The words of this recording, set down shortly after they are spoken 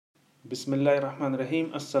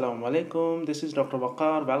Bismillahirrahmanirrahim. Assalamu alaikum. This is Dr.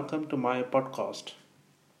 Waqar. Welcome to my podcast.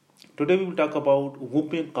 Today we will talk about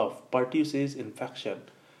whooping cough, pertussis infection.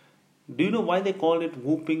 Do you know why they call it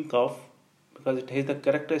whooping cough? Because it has the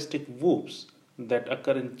characteristic whoops that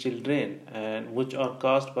occur in children and which are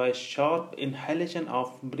caused by sharp inhalation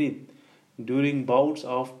of breath during bouts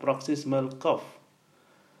of paroxysmal cough.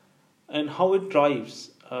 And how it drives,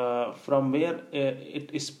 from where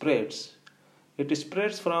it spreads. It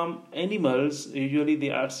spreads from animals, usually they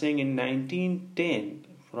are saying in 1910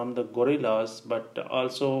 from the gorillas, but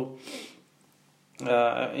also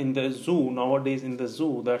in the zoo, nowadays in the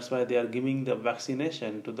zoo, that's why they are giving the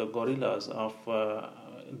vaccination to the gorillas of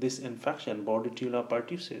this infection, Bordetella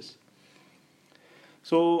pertussis.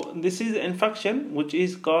 So this is infection which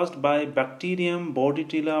is caused by bacterium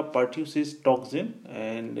Bordetella pertussis toxin,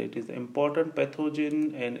 and it is important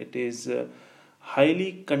pathogen and it is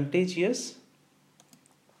highly contagious.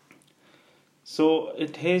 So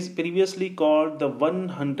it has previously called the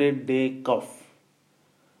 100-day cough.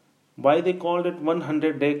 Why they called it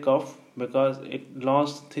 100-day cough? Because it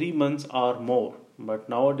lasts 3 months or more. But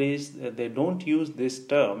nowadays they don't use this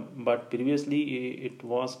term, but previously it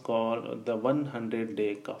was called the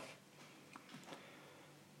 100-day cough.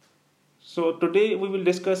 So today we will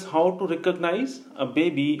discuss how to recognize a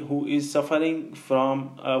baby who is suffering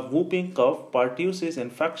from a whooping cough, pertussis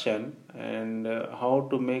infection, and how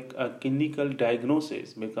to make a clinical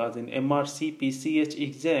diagnosis. Because in MRC-PCH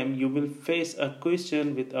exam you will face a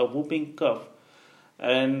question with a whooping cough,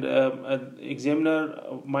 and an examiner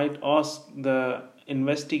might ask the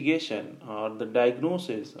investigation or the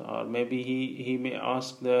diagnosis, or maybe he may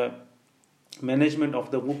ask the management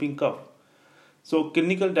of the whooping cough. So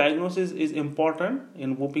clinical diagnosis is important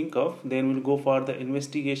in whooping cough. Then we'll go for the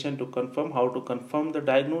investigation to confirm how to confirm the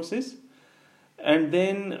diagnosis, and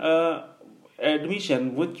then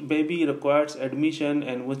admission. Which baby requires admission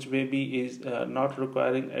and which baby is not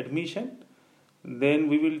requiring admission. Then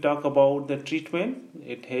we will talk about the treatment.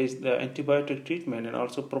 It has the antibiotic treatment and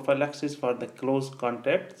also prophylaxis for the close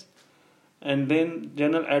contacts, and then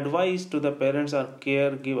general advice to the parents or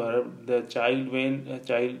caregiver, the child, when a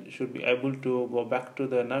child should be able to go back to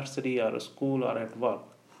the nursery or school or at work.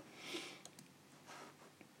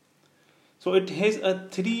 So it has a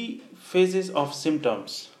 3 phases of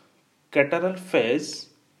symptoms: catarrhal phase,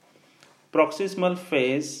 paroxysmal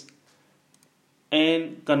phase,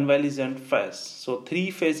 and convalescent phase. So 3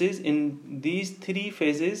 phases. In these 3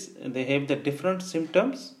 phases they have the different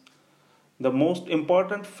symptoms. The most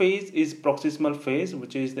important phase is paroxysmal phase,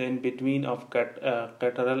 which is the in between of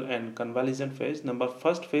catarrhal and convalescent phase.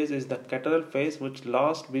 First phase is the catarrhal phase, which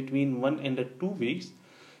lasts between 1 and 2 weeks.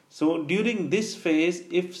 So during this phase,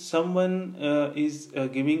 if someone is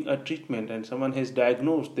giving a treatment and someone has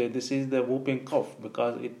diagnosed that this is the whooping cough,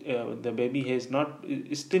 because the baby has not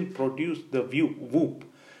still produced the whoop.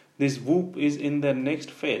 This whoop is in the next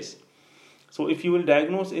phase. So if you will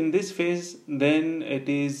diagnose in this phase, then it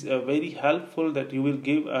is very helpful that you will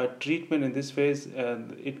give a treatment in this phase,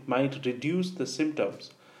 and it might reduce the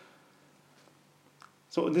symptoms.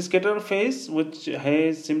 So this catarrhal phase, which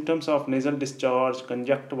has symptoms of nasal discharge,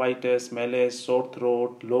 conjunctivitis, malaise, sore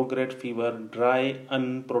throat, low-grade fever, dry,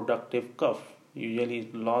 unproductive cough, usually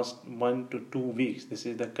lasts 1 to 2 weeks. This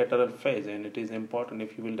is the catarrhal phase, and it is important.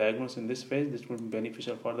 If you will diagnose in this phase, this will be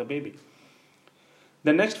beneficial for the baby.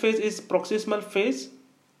 The next phase is paroxysmal phase,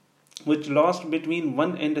 which lasts between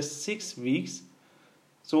 1 and 6 weeks.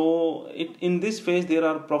 So in this phase there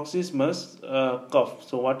are paroxysmus cough.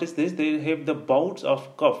 So what is this? They have the bouts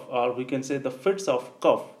of cough, or we can say the fits of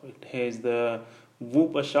cough. It has the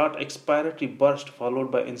whoop, a short expiratory burst followed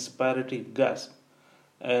by inspiratory gasp,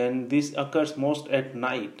 and this occurs most at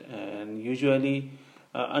night, and usually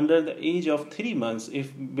under the age of 3 months.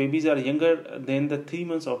 If babies are younger than the 3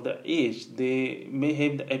 months of the age, they may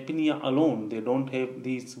have the apnea alone. They don't have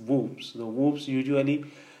these whoops. The whoops usually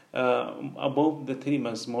above the 3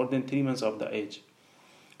 months, more than 3 months of the age.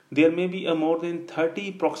 There may be a more than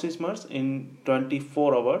 30 paroxysms in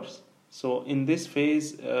 24 hours. So in this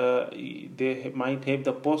phase, they might have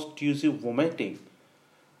the post-tussive vomiting,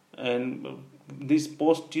 and this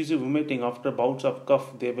post-tussive vomiting, after bouts of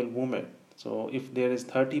cough, they will vomit. So if there is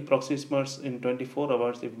 30 paroxysms in 24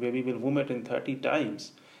 hours, if baby will vomit in 30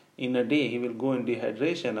 times in a day, he will go in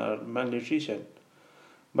dehydration or malnutrition.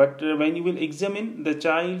 But when you will examine the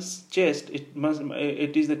child's chest, it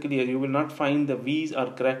is clear. You will not find the V's or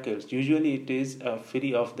crackles. Usually it is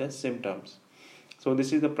free of the symptoms. So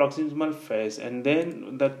this is the proximal phase, and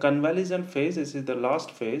then the convalescent phase. This is the last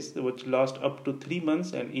phase, which lasts up to 3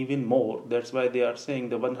 months and even more. That's why they are saying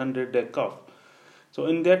the 100-day cough. So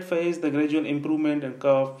in that phase, the gradual improvement in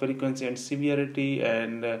cough frequency and severity,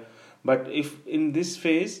 and but if in this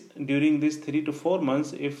phase, during this 3 to 4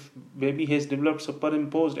 months, if baby has developed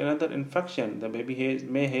superimposed another infection, the baby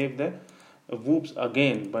may have the whoops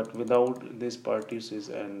again, but without this pertussis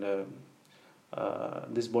and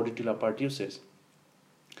this Bordetella pertussis.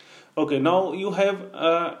 Okay, now you have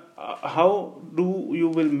how do you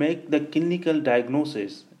will make the clinical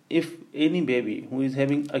diagnosis if any baby who is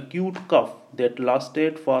having acute cough that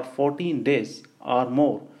lasted for 14 days or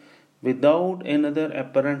more without another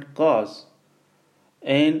apparent cause,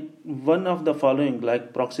 and one of the following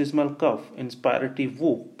like paroxysmal cough, inspirative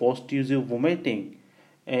whoop, post-tussive vomiting,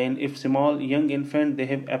 and if small young infant they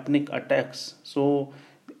have apneic attacks. So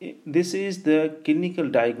this is the clinical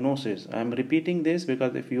diagnosis. I am repeating this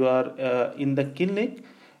because if you are in the clinic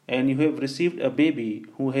and you have received a baby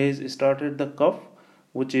who has started the cough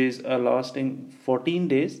which is lasting 14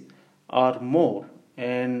 days or more,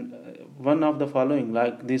 and one of the following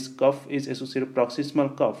like this cough is associated paroxysmal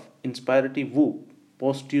cough, inspirative whoop,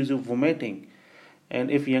 post-tussive vomiting,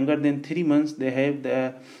 and if younger than 3 months they have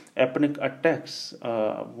the apneic attacks,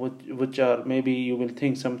 which are maybe you will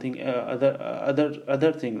think something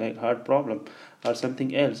other thing like heart problem or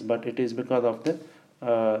something else, but it is because of the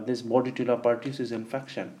this Bordetella pertussis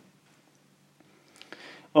infection.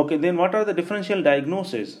 Okay, then what are the differential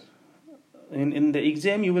diagnoses? In the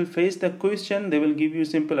exam you will face the question, they will give you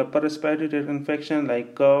simple upper respiratory tract infection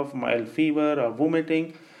like cough, mild fever or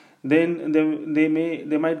vomiting. Then they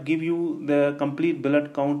might give you the complete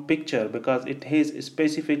blood count picture because it has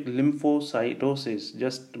specific lymphocytosis.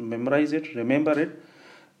 Just memorize it, remember it.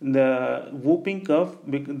 The whooping cough,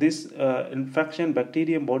 this infection,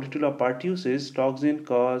 bacterium Bordetella pertussis toxin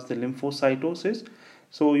cause the lymphocytosis.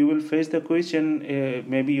 So you will face the question,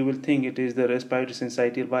 maybe you will think it is the respiratory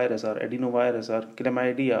syncytial virus or adenovirus or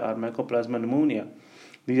chlamydia or mycoplasma pneumonia.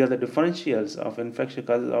 These are the differentials of infection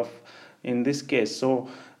causes of in this case. So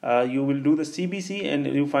you will do the CBC and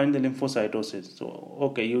you find the lymphocytosis. So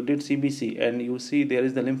okay, you did CBC and you see there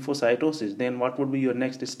is the lymphocytosis. Then what would be your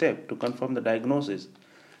next step to confirm the diagnosis?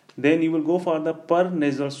 Then you will go for the per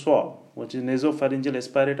nasal swab, which is nasopharyngeal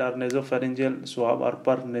aspirate or nasopharyngeal swab or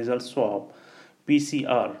per nasal swab.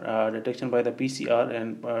 PCR, detection by the PCR,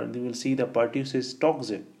 and you will see the pertussis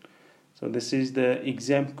toxin. So this is the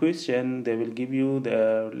exam question. They will give you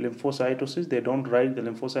the lymphocytosis. They don't write the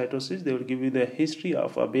lymphocytosis. They will give you the history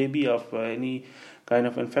of a baby of any kind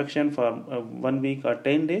of infection for 1 week or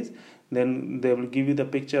 10 days. Then they will give you the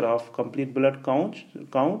picture of complete blood count,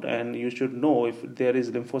 and you should know if there is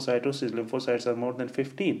lymphocytosis. Lymphocytes are more than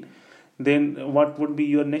 15. Then what would be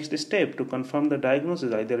your next step to confirm the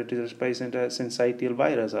diagnosis? Either it is respiratory syncytial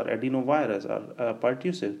virus or adenovirus or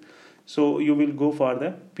pertussis. So you will go for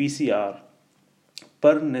the PCR,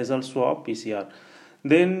 per nasal swab PCR.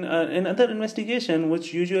 Then another investigation,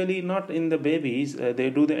 which usually not in the babies,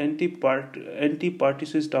 they do the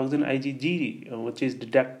anti-pertussis toxin IgG, which is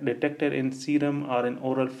detected in serum or in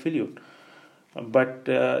oral fluid. But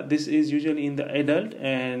this is usually in the adult,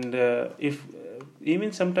 and if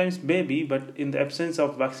even sometimes baby, but in the absence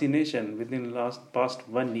of vaccination within past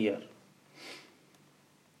 1 year.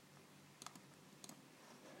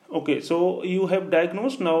 Okay, so you have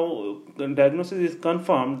diagnosed now. The diagnosis is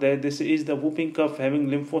confirmed that this is the whooping cough having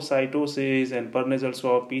lymphocytosis and per nasal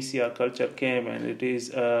swab PCR culture came, and it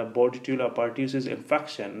is a Bordetella pertussis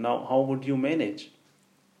infection. Now, how would you manage?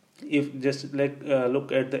 If just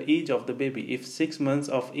look at the age of the baby, if 6 months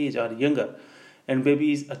of age or younger, and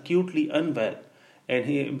baby is acutely unwell,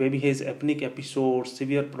 and baby has apneic episodes,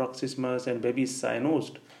 severe paroxysmus, and baby is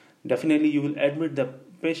cyanosed, definitely you will admit the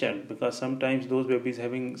patient because sometimes those babies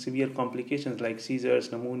having severe complications like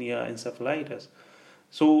seizures, pneumonia, encephalitis.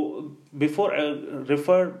 So before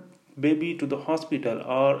refer baby to the hospital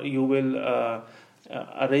or you will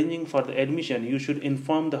arranging for the admission, you should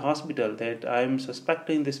inform the hospital that I am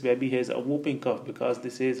suspecting this baby has a whooping cough because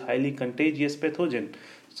this is highly contagious pathogen.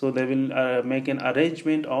 So they will make an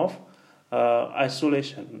arrangement of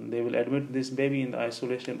isolation. They will admit this baby in the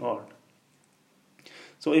isolation ward.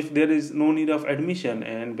 So if there is no need of admission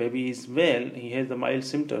and baby is well, he has the mild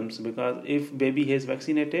symptoms, because if baby has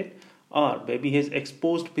vaccinated or baby has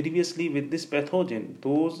exposed previously with this pathogen,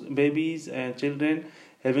 those babies and children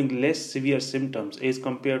having less severe symptoms as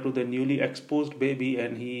compared to the newly exposed baby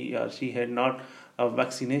and he or she had not a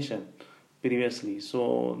vaccination previously.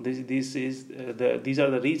 So these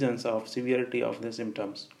are the reasons of severity of the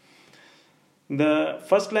symptoms. The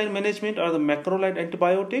first line management are the macrolide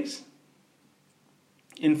antibiotics.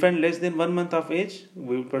 Infant less than 1 month of age,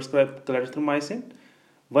 we will prescribe clarithromycin.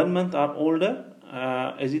 1 month or older,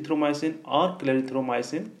 azithromycin or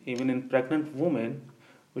clarithromycin. Even in pregnant women,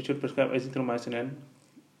 we should prescribe azithromycin and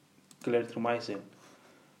clarithromycin.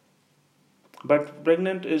 But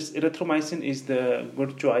pregnant is erythromycin is the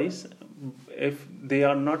good choice. If they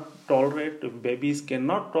are not tolerate, if babies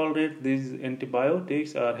cannot tolerate these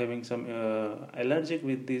antibiotics, or having some allergic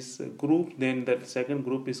with this group, then the second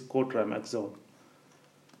group is cotrimoxazole.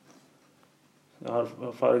 Or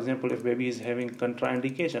for example, if baby is having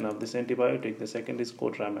contraindication of this antibiotic, the second is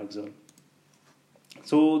cotrimoxazole.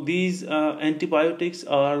 So these antibiotics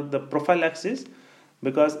are the prophylaxis,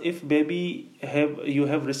 because if you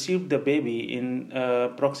have received the baby in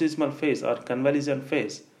paroxysmal phase or convalescent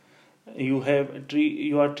phase, you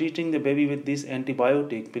are treating the baby with this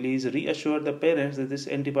antibiotic. Please reassure the parents that this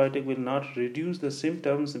antibiotic will not reduce the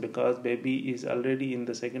symptoms, because baby is already in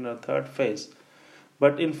the second or third phase.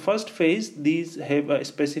 But in first phase, these have a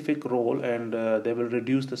specific role, and they will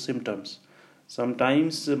reduce the symptoms.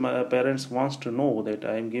 Sometimes my parents wants to know that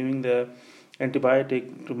I am giving the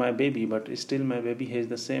antibiotic to my baby, but still my baby has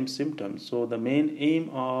the same symptoms. So the main aim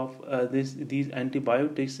of these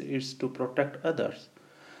antibiotics is to protect others.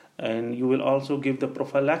 And you will also give the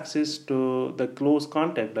prophylaxis to the close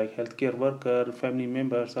contact, like healthcare worker, family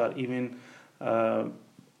members, or even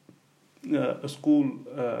school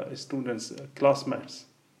students, classmates.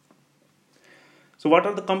 So what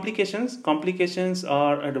are the complications? Complications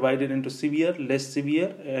are divided into severe, less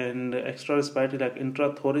severe, and extra respiratory, like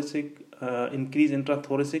intrathoracic, increase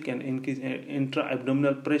intrathoracic and increase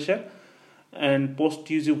intra-abdominal pressure, and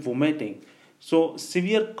post-tussive vomiting. So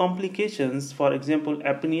severe complications, for example,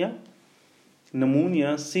 apnea,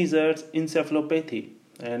 pneumonia, seizures, encephalopathy,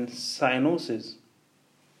 and cyanosis.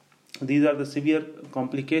 These are the severe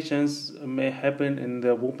complications may happen in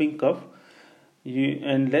the whooping cough.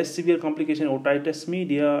 And less severe complication, otitis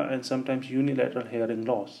media, and sometimes unilateral hearing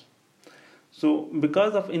loss. So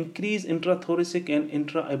because of increased intrathoracic and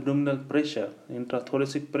intra-abdominal pressure,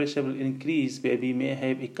 intrathoracic pressure will increase, baby may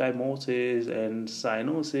have ecchymosis and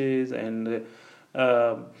cyanosis, and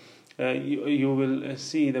you will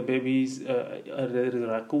see the babies, there is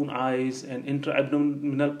raccoon eyes, and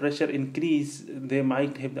intra-abdominal pressure increase, they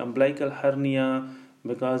might have the umbilical hernia,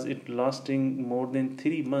 because it lasting more than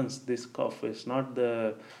 3 months. This cough is not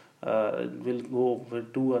the will go for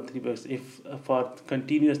 2 or 3 months. If for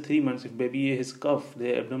continuous 3 months, if baby has cough,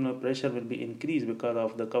 the abdominal pressure will be increased because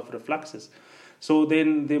of the cough reflexes. So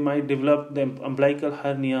then they might develop the umbilical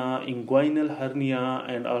hernia, inguinal hernia,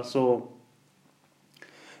 and also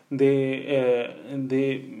they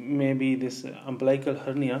may be this umbilical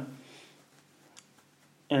hernia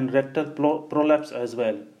and rectal prolapse as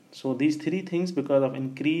well. So these 3 things because of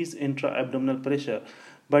increased intra-abdominal pressure.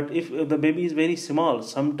 But if the baby is very small,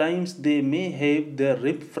 sometimes they may have the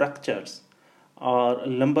rib fractures or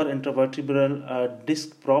lumbar intervertebral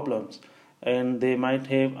disc problems, and they might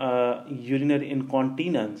have urinary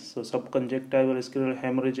incontinence, so subconjunctival scleral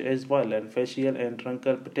hemorrhage as well, and facial and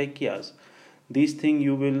truncal petechias. These things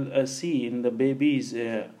you will see in the babies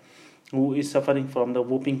who is suffering from the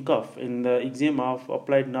whooping cough. In the exam of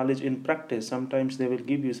applied knowledge in practice, sometimes they will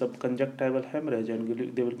give you subconjunctival hemorrhage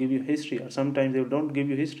and they will give you history, or sometimes they don't give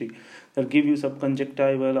you history. They'll give you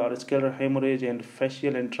subconjunctival or scalar hemorrhage and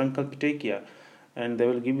facial and truncal petechia, and they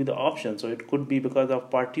will give you the option. So it could be because of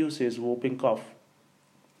pertussis, whooping cough.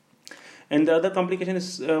 And the other complication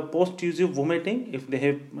is post-tussive vomiting. If they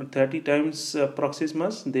have 30 times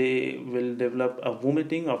paroxysmus, they will develop a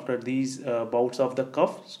vomiting after these bouts of the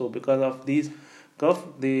cough. So because of these cough,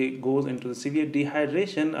 they goes into the severe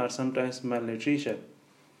dehydration or sometimes malnutrition.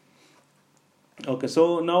 Okay,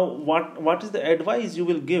 so now what is the advice you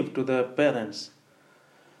will give to the parents?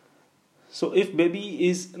 So if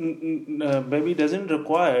baby doesn't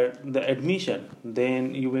require the admission,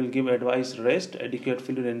 then you will give advice rest, adequate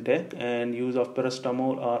fluid intake, and use of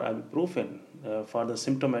paracetamol or ibuprofen for the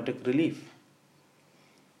symptomatic relief.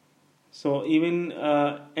 So even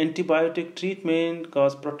antibiotic treatment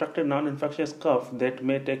cause protracted non-infectious cough that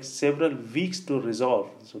may take several weeks to resolve.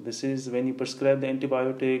 So this is when you prescribe the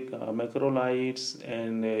antibiotic, macrolides,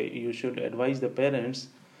 and you should advise the parents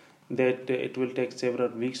that it will take several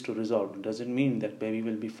weeks to resolve. It doesn't mean that baby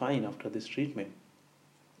will be fine after this treatment.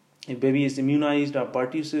 If baby is immunized or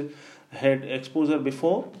pertussis had exposure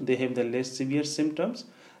before, they have the less severe symptoms.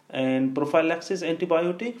 And prophylaxis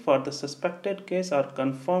antibiotic for the suspected case or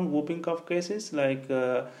confirmed whooping cough cases, like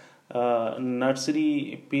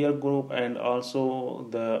nursery peer group, and also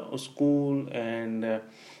the school and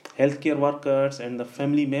healthcare workers and the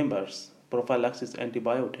family members, prophylaxis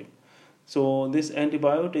antibiotic. So this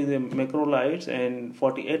antibiotic is macrolides, and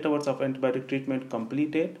 48 hours of antibiotic treatment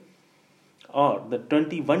completed. or the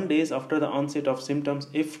 21 days after the onset of symptoms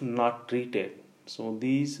if not treated. So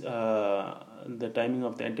these the timing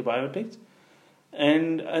of the antibiotics.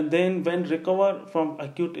 And then when recover from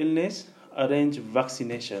acute illness, arrange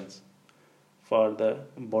vaccinations for the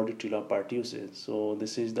Bordetella pertussis. So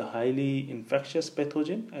this is the highly infectious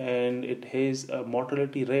pathogen, and it has a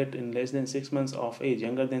mortality rate in less than 6 months of age,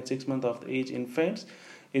 younger than 6 months of age infants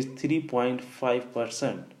is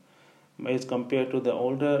 3.5%. As compared to the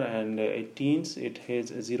older and teens, it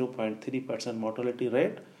has a 0.3% mortality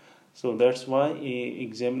rate. So that's why a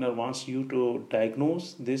examiner wants you to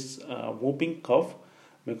diagnose this whooping cough,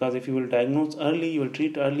 because if you will diagnose early, you will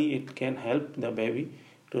treat early, it can help the baby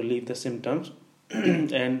to relieve the symptoms.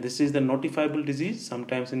 And this is the notifiable disease.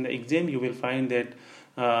 Sometimes in the exam you will find that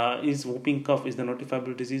is whooping cough is the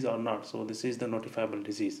notifiable disease or not. So this is the notifiable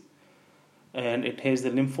disease, and it has the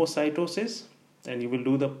lymphocytosis, and you will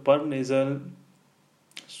do the per nasal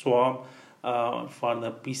swab for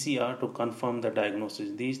the PCR to confirm the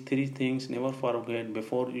diagnosis. These three things never forget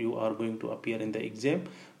before you are going to appear in the exam.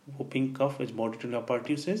 Whooping cough is Bordetella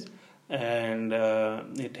pertussis, and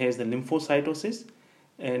it has the lymphocytosis,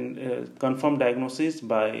 and confirmed diagnosis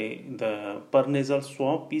by the per nasal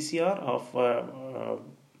swab PCR of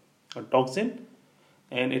toxin,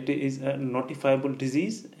 and it is a notifiable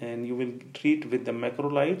disease, and you will treat with the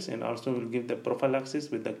macrolides and also will give the prophylaxis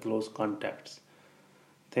with the close contacts.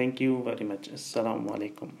 Thank you very much. Assalamu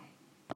alaikum.